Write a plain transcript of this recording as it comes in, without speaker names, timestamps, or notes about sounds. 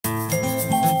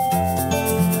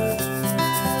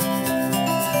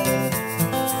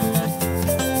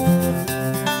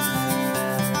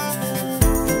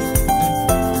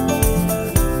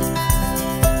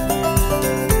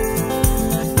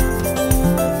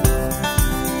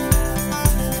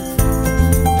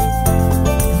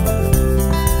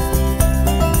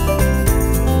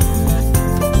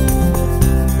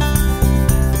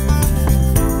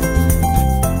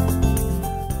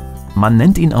Man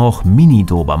nennt ihn auch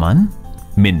Mini-Dobermann,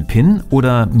 Min-Pin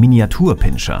oder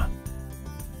Miniaturpinscher.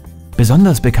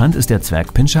 Besonders bekannt ist der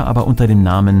Zwergpinscher aber unter dem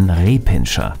Namen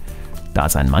Rehpinscher, da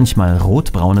sein manchmal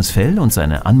rotbraunes Fell und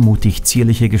seine anmutig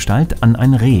zierliche Gestalt an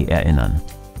ein Reh erinnern.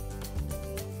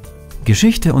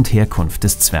 Geschichte und Herkunft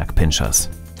des Zwergpinschers.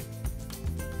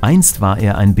 Einst war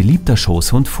er ein beliebter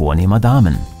Schoßhund vornehmer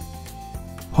Damen.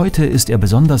 Heute ist er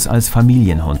besonders als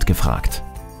Familienhund gefragt.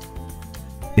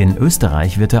 In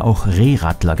Österreich wird er auch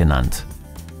Rehrattler genannt.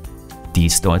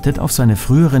 Dies deutet auf seine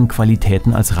früheren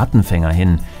Qualitäten als Rattenfänger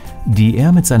hin, die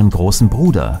er mit seinem großen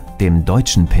Bruder, dem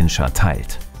deutschen Pinscher,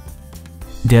 teilt.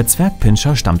 Der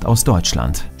Zwergpinscher stammt aus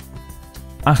Deutschland.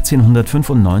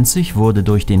 1895 wurde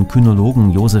durch den Kynologen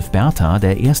Josef Bertha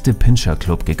der erste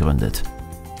Pinscherclub gegründet.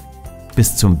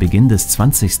 Bis zum Beginn des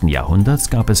 20. Jahrhunderts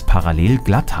gab es parallel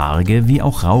glatthaarige wie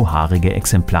auch rauhaarige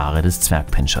Exemplare des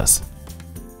Zwergpinschers.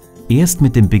 Erst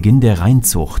mit dem Beginn der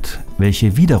Reinzucht,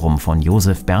 welche wiederum von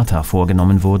Josef Bertha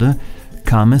vorgenommen wurde,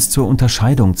 kam es zur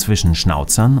Unterscheidung zwischen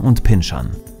Schnauzern und Pinschern.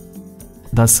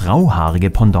 Das rauhaarige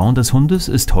Pendant des Hundes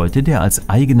ist heute der als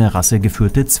eigene Rasse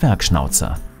geführte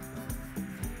Zwergschnauzer.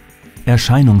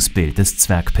 Erscheinungsbild des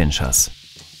Zwergpinschers.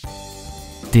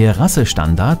 Der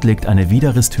Rassestandard legt eine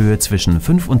Widerristhöhe zwischen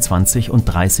 25 und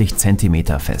 30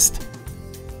 cm fest.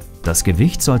 Das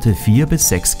Gewicht sollte 4 bis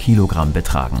 6 Kilogramm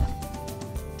betragen.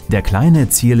 Der kleine,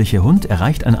 zierliche Hund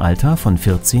erreicht ein Alter von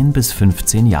 14 bis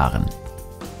 15 Jahren.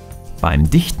 Beim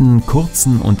dichten,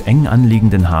 kurzen und eng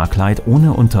anliegenden Haarkleid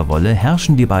ohne Unterwolle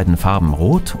herrschen die beiden Farben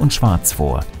Rot und Schwarz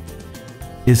vor.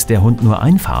 Ist der Hund nur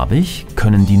einfarbig,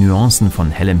 können die Nuancen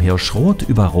von hellem Hirschrot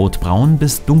über Rotbraun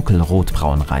bis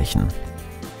dunkelrotbraun reichen.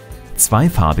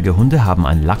 Zweifarbige Hunde haben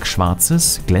ein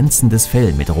lackschwarzes, glänzendes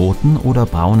Fell mit roten oder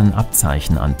braunen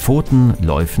Abzeichen an Pfoten,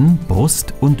 Läufen,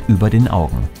 Brust und über den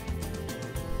Augen.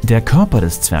 Der Körper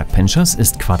des Zwergpinschers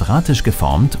ist quadratisch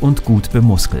geformt und gut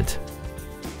bemuskelt.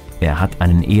 Er hat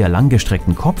einen eher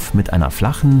langgestreckten Kopf mit einer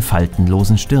flachen,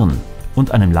 faltenlosen Stirn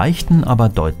und einem leichten, aber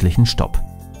deutlichen Stopp.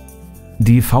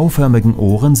 Die V-förmigen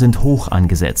Ohren sind hoch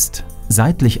angesetzt,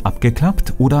 seitlich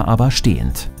abgeklappt oder aber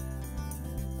stehend.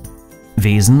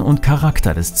 Wesen und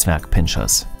Charakter des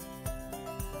Zwergpinschers.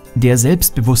 Der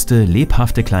selbstbewusste,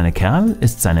 lebhafte kleine Kerl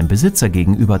ist seinem Besitzer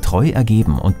gegenüber treu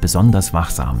ergeben und besonders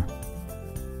wachsam.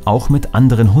 Auch mit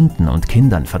anderen Hunden und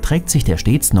Kindern verträgt sich der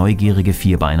stets neugierige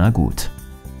Vierbeiner gut.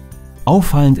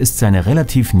 Auffallend ist seine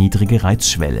relativ niedrige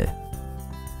Reizschwelle.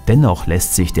 Dennoch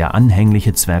lässt sich der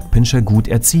anhängliche Zwergpinscher gut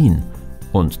erziehen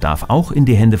und darf auch in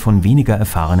die Hände von weniger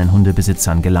erfahrenen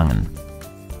Hundebesitzern gelangen.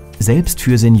 Selbst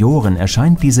für Senioren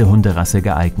erscheint diese Hunderasse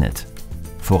geeignet.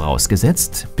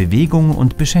 Vorausgesetzt, Bewegung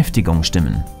und Beschäftigung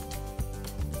stimmen.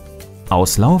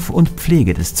 Auslauf und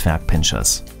Pflege des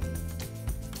Zwergpinschers.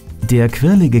 Der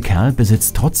quirlige Kerl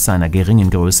besitzt trotz seiner geringen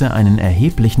Größe einen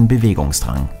erheblichen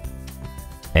Bewegungsdrang.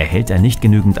 Erhält er nicht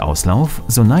genügend Auslauf,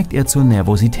 so neigt er zur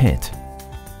Nervosität.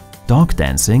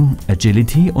 Dogdancing,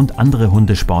 Agility und andere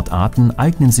Hundesportarten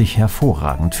eignen sich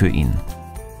hervorragend für ihn.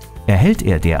 Erhält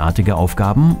er derartige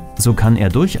Aufgaben, so kann er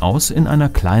durchaus in einer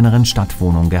kleineren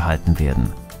Stadtwohnung gehalten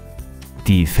werden.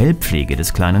 Die Fellpflege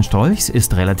des kleinen Strolchs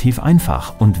ist relativ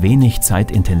einfach und wenig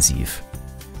zeitintensiv.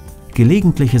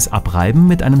 Gelegentliches Abreiben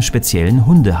mit einem speziellen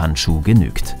Hundehandschuh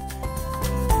genügt.